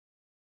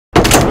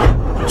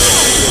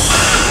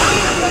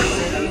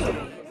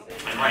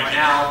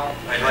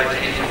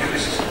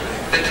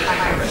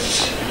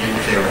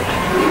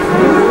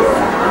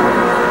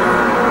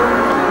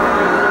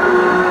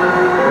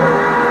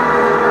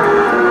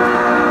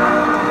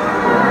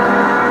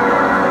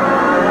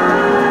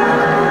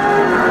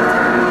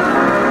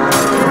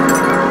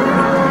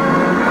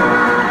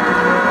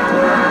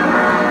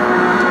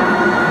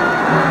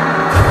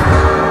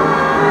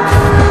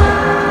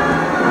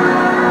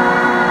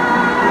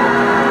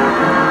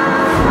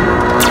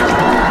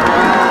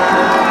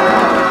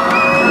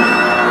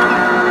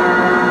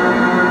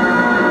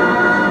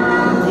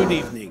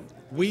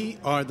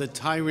the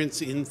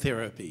Tyrants in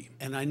Therapy.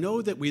 And I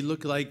know that we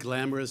look like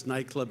glamorous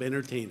nightclub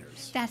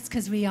entertainers. That's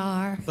because we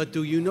are. But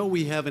do you know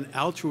we have an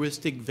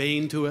altruistic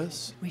vein to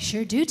us? We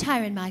sure do,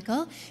 Tyrant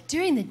Michael.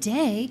 During the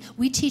day,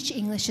 we teach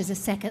English as a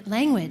second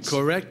language.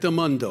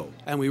 Correctamundo.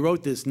 And we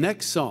wrote this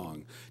next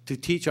song to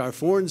teach our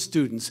foreign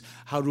students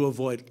how to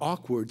avoid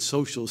awkward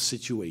social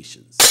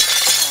situations.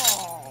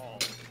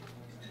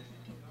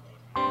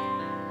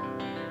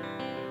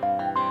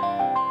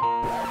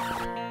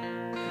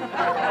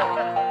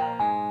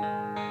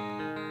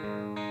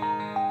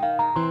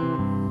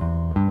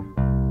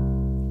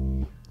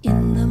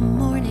 In the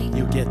morning,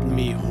 You getting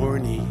me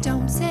horny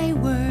don't say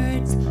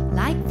words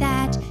like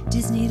that,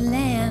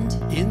 Disneyland.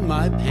 in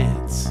my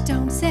pants.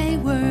 Don't say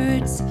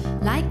words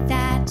like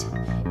that,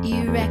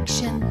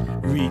 erection.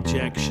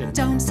 Rejection.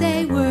 Don't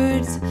say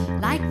words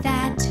like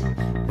that,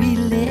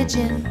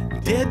 religion.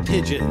 Dead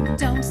pigeon.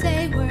 Don't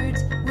say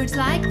words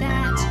like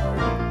that.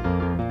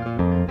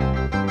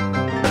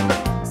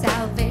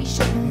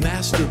 Salvation.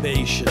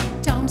 Masturbation.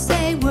 Don't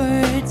say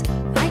words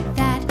like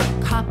that,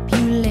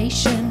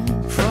 copulation.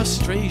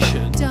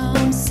 Frustration.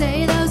 Don't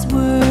say those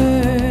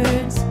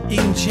words.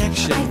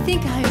 Injection. I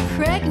think I'm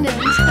pregnant.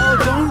 Oh,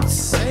 don't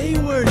say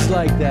words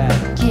like that.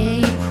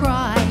 Gay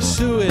pride.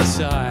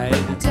 Suicide.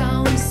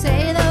 Don't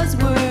say those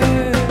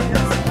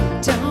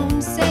words.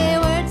 Don't say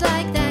words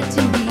like that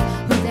to me.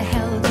 Who the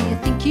hell do you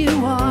think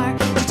you are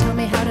to tell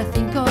me how to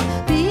think or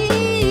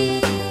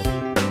be?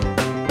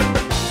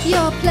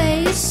 Your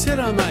place. Sit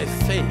on my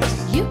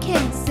face. You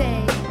can't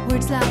say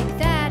words like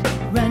that.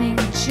 Running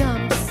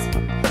jumps.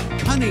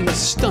 Cunning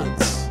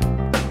stunts.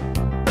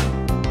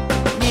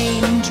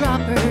 Name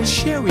droppers.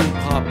 Cherry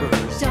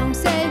poppers. Don't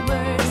say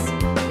words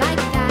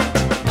like that.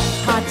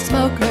 Hot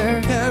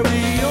smoker.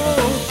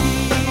 Karaoke.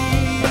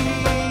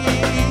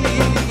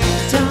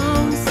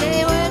 Don't say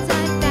words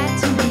like that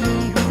to me.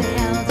 Who the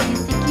hell do you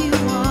think you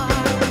are?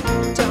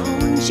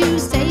 Don't you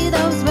say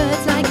those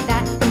words like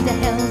that. Who the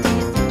hell do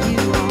you think you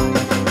are?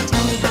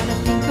 Tell me how to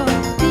think or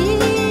be.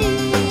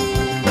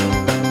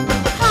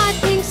 Hot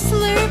pink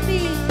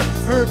Slurpee.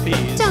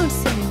 Herpes. Don't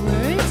say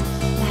words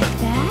like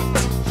that.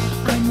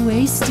 I'm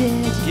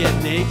wasted. Get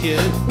naked.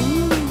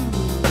 Ooh.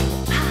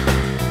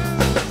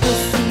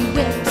 Pussy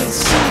whips.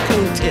 Psycho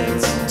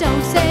tits.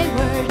 Don't say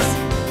words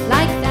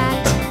like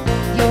that.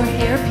 Your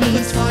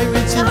hairpiece.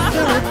 Tyrants in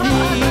Therapy.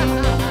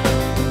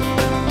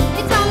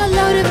 It's all a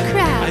load of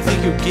crap. I think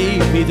you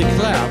gave me the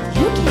clap.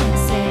 You can't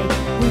say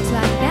words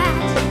like that.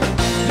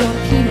 Your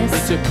penis.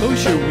 It's a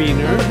kosher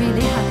wiener. Oh,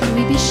 really? How can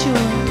we be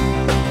sure?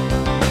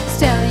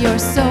 Sell your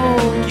soul.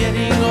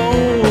 Getting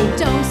old.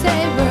 Don't say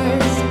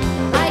words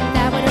like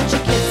that. Why don't you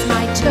kiss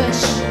my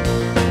tush?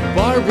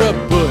 Barbara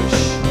Bush.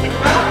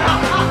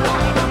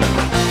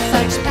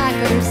 Fudge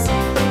packers.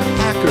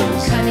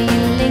 Hackers.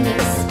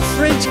 Cunnilingus.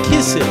 French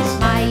kisses.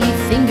 My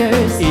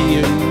fingers. In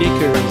your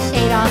knickers.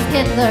 Adolf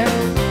Hitler.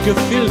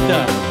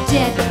 Gefilte.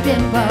 Dead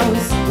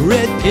bimbos.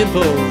 Red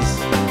pimples.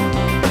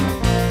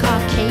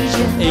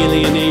 Caucasian.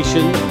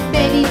 Alienation.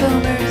 Baby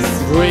boomers.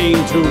 Brain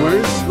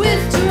tumors.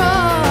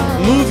 Withdrawal.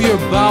 Move your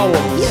You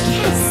bowels.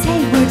 can't say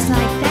words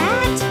like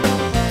that.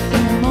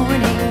 In the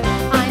morning,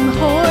 I'm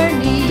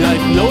horny.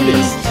 I've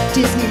noticed.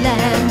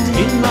 Disneyland.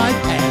 In my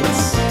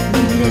pants.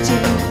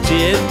 Religion.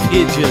 Dead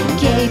pigeon.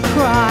 Gay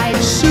pride.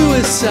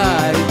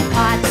 Suicide.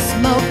 Hot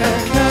smoker.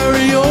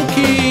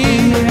 Karaoke.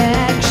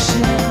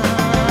 Erection.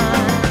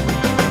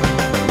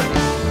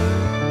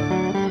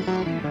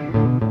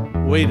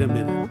 Wait a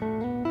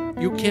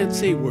minute. You can't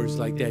say words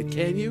like that,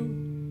 can you?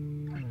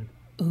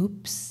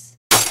 Oops.